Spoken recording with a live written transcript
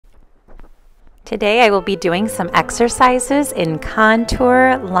Today I will be doing some exercises in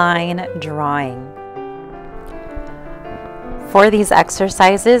contour line drawing. For these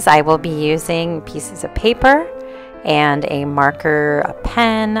exercises, I will be using pieces of paper and a marker, a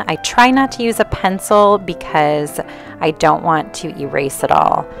pen. I try not to use a pencil because I don't want to erase it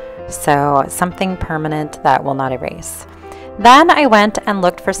all. So something permanent that will not erase. Then I went and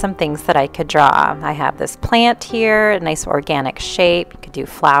looked for some things that I could draw. I have this plant here, a nice organic shape. You could do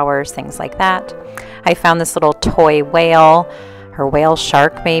flowers, things like that. I found this little toy whale, or whale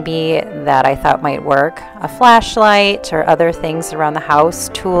shark maybe, that I thought might work. A flashlight or other things around the house,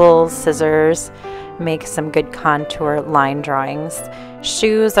 tools, scissors, make some good contour line drawings.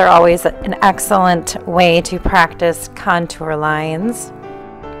 Shoes are always an excellent way to practice contour lines.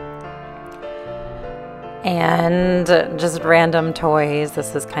 And just random toys.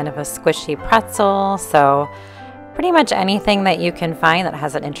 This is kind of a squishy pretzel, so pretty much anything that you can find that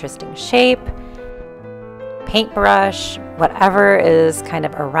has an interesting shape. Paintbrush, whatever is kind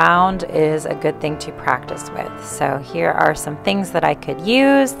of around is a good thing to practice with. So here are some things that I could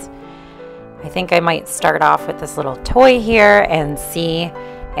use. I think I might start off with this little toy here and see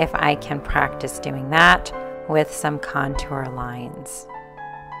if I can practice doing that with some contour lines.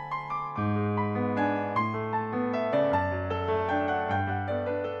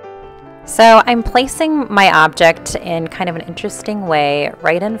 So I'm placing my object in kind of an interesting way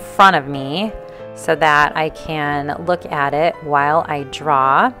right in front of me so that I can look at it while I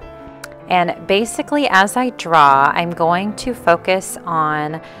draw. And basically as I draw, I'm going to focus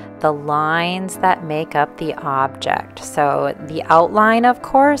on the lines that make up the object. So the outline, of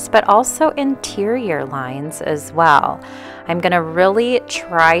course, but also interior lines as well. I'm going to really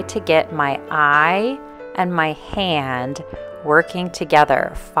try to get my eye and my hand working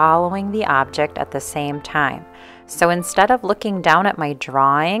together, following the object at the same time. So instead of looking down at my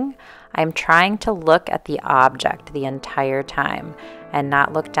drawing, I'm trying to look at the object the entire time and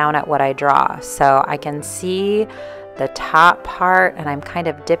not look down at what I draw. So I can see the top part, and I'm kind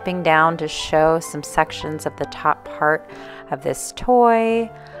of dipping down to show some sections of the top part of this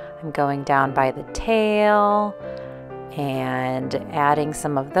toy. I'm going down by the tail and adding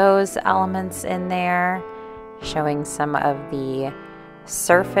some of those elements in there, showing some of the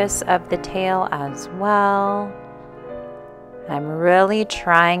surface of the tail as well. I'm really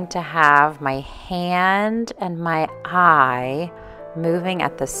trying to have my hand and my eye moving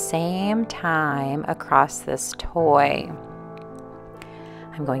at the same time across this toy.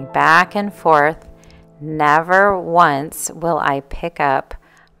 I'm going back and forth. Never once will I pick up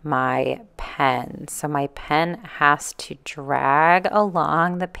my pen. So my pen has to drag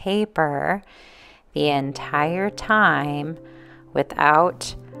along the paper the entire time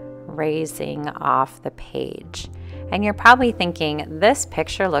without raising off the page. And you're probably thinking, this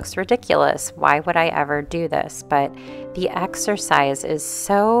picture looks ridiculous. Why would I ever do this? But the exercise is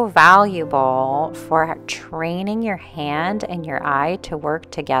so valuable for training your hand and your eye to work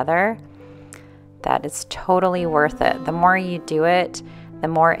together that it's totally worth it. The more you do it, the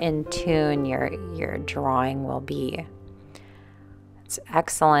more in tune your drawing will be. It's an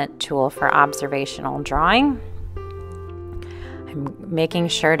excellent tool for observational drawing. I'm making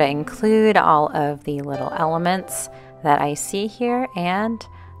sure to include all of the little elements that I see here, and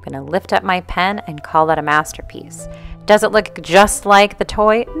I'm going to lift up my pen and call that a masterpiece. Does it look just like the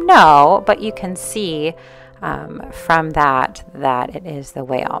toy? No, but you can see from that it is the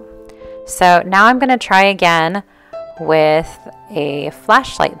whale. So now I'm going to try again with a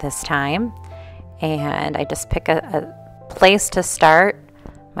flashlight this time, and I just pick a place to start.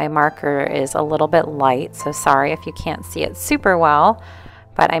 My marker is a little bit light, so sorry if you can't see it super well,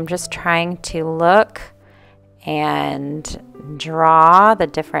 but I'm just trying to look and draw the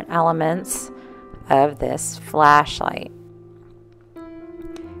different elements of this flashlight.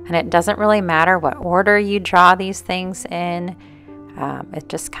 And it doesn't really matter what order you draw these things in. It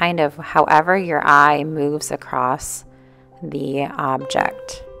just kind of however your eye moves across the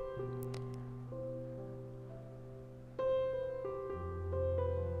object.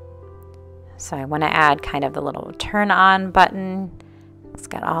 So I want to add kind of the little turn on button. It's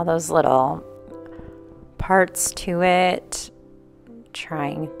got all those little parts to it.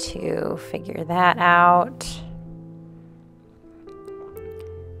 Trying to figure that out.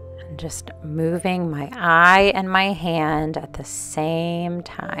 And just moving my eye and my hand at the same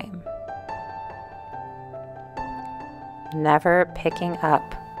time. Never picking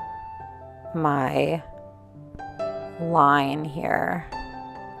up my line here.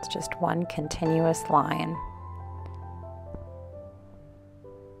 It's just one continuous line.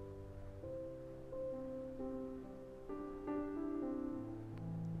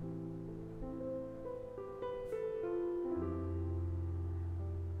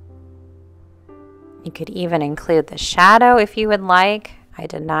 You could even include the shadow if you would like. I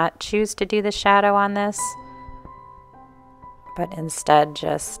did not choose to do the shadow on this, but instead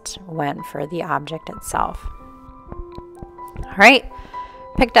just went for the object itself. All right,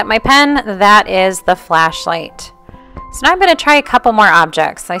 picked up my pen. That is the flashlight. So now I'm going to try a couple more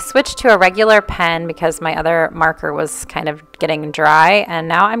objects. I switched to a regular pen because my other marker was kind of getting dry, and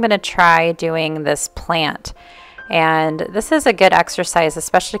now I'm going to try doing this plant. And this is a good exercise,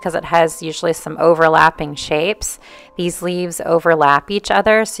 especially because it has usually some overlapping shapes. These leaves overlap each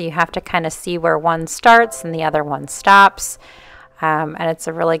other, so you have to kind of see where one starts and the other one stops. And it's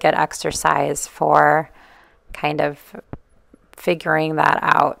a really good exercise for kind of figuring that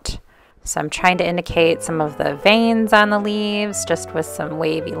out. So I'm trying to indicate some of the veins on the leaves just with some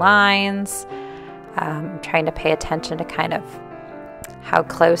wavy lines. Trying to pay attention to kind of how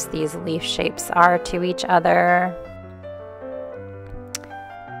close these leaf shapes are to each other.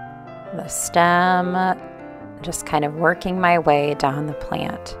 The stem, just kind of working my way down the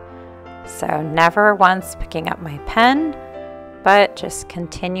plant. So never once picking up my pen, but just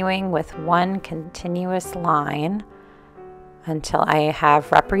continuing with one continuous line until I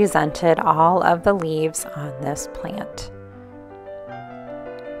have represented all of the leaves on this plant.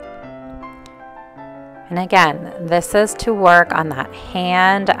 And again, this is to work on that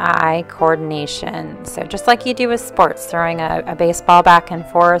hand-eye coordination. So just like you do with sports, throwing a baseball back and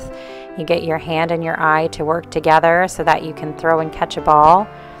forth, you get your hand and your eye to work together so that you can throw and catch a ball.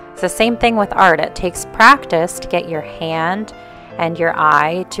 It's the same thing with art. It takes practice to get your hand and your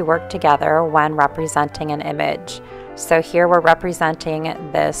eye to work together when representing an image. So here we're representing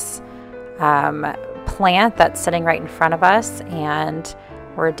this plant that's sitting right in front of us, and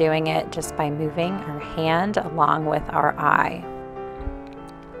we're doing it just by moving our hand along with our eye.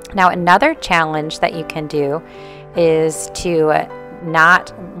 Now, another challenge that you can do is to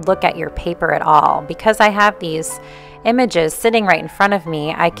not look at your paper at all. Because I have these images sitting right in front of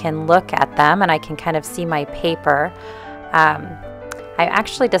me, I can look at them and I can kind of see my paper. I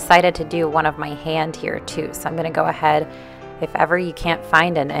actually decided to do one of my hand here too. So I'm going to go ahead, if ever you can't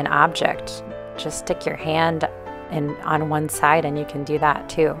find an object, just stick your hand on one side and you can do that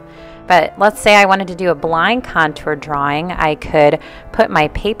too. But let's say I wanted to do a blind contour drawing. I could put my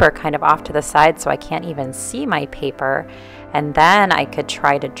paper kind of off to the side so I can't even see my paper, and then I could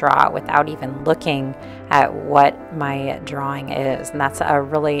try to draw without even looking at what my drawing is. And that's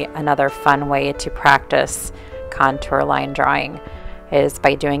another fun way to practice contour line drawing, is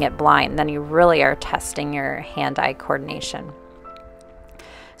by doing it blind. Then you really are testing your hand-eye coordination.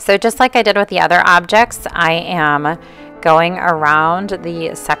 So just like I did with the other objects, I am going around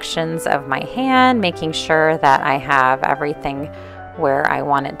the sections of my hand, making sure that I have everything where I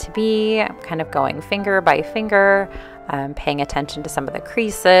want it to be. I'm kind of going finger by finger, paying attention to some of the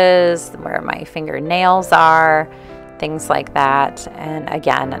creases, where my fingernails are, things like that. And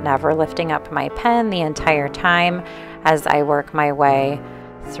again, never lifting up my pen the entire time as I work my way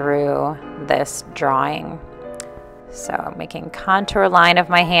through this drawing. So making contour line of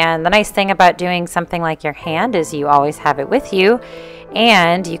my hand. The nice thing about doing something like your hand is you always have it with you,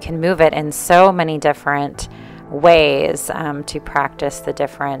 and you can move it in so many different ways to practice the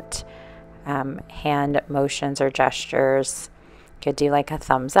different hand motions or gestures. You could do like a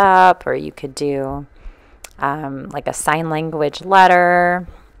thumbs up, or you could do like a sign language letter,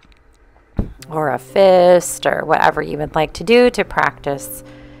 or a fist, or whatever you would like to do to practice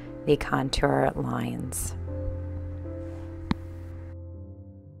the contour lines.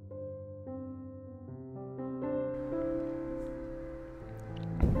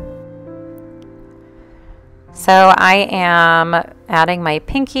 So I am adding my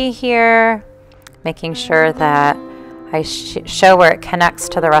pinky here, making sure that I show where it connects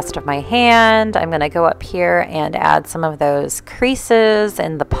to the rest of my hand. I'm going to go up here and add some of those creases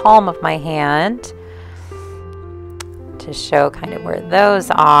in the palm of my hand to show kind of where those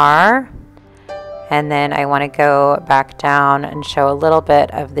are. And then I want to go back down and show a little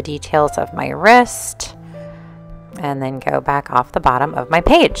bit of the details of my wrist, and then go back off the bottom of my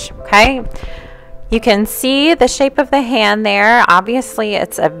page. Okay. You can see the shape of the hand there. Obviously,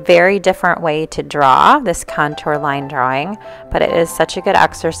 it's a very different way to draw this contour line drawing, but it is such a good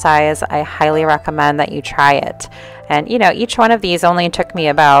exercise. I highly recommend that you try it. And you know, each one of these only took me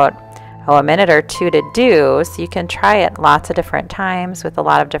about a minute or two to do, so you can try it lots of different times with a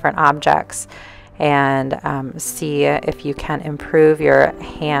lot of different objects, and see if you can improve your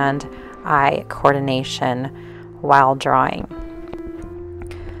hand-eye coordination while drawing.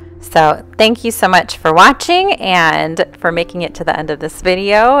 So thank you so much for watching and for making it to the end of this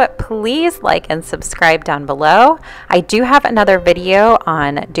video. Please like and subscribe down below. I do have another video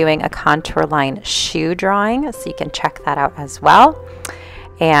on doing a contour line shoe drawing, so you can check that out as well.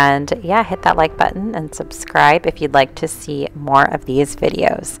 And yeah, hit that like button and subscribe if you'd like to see more of these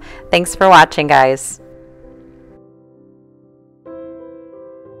videos. Thanks for watching, guys.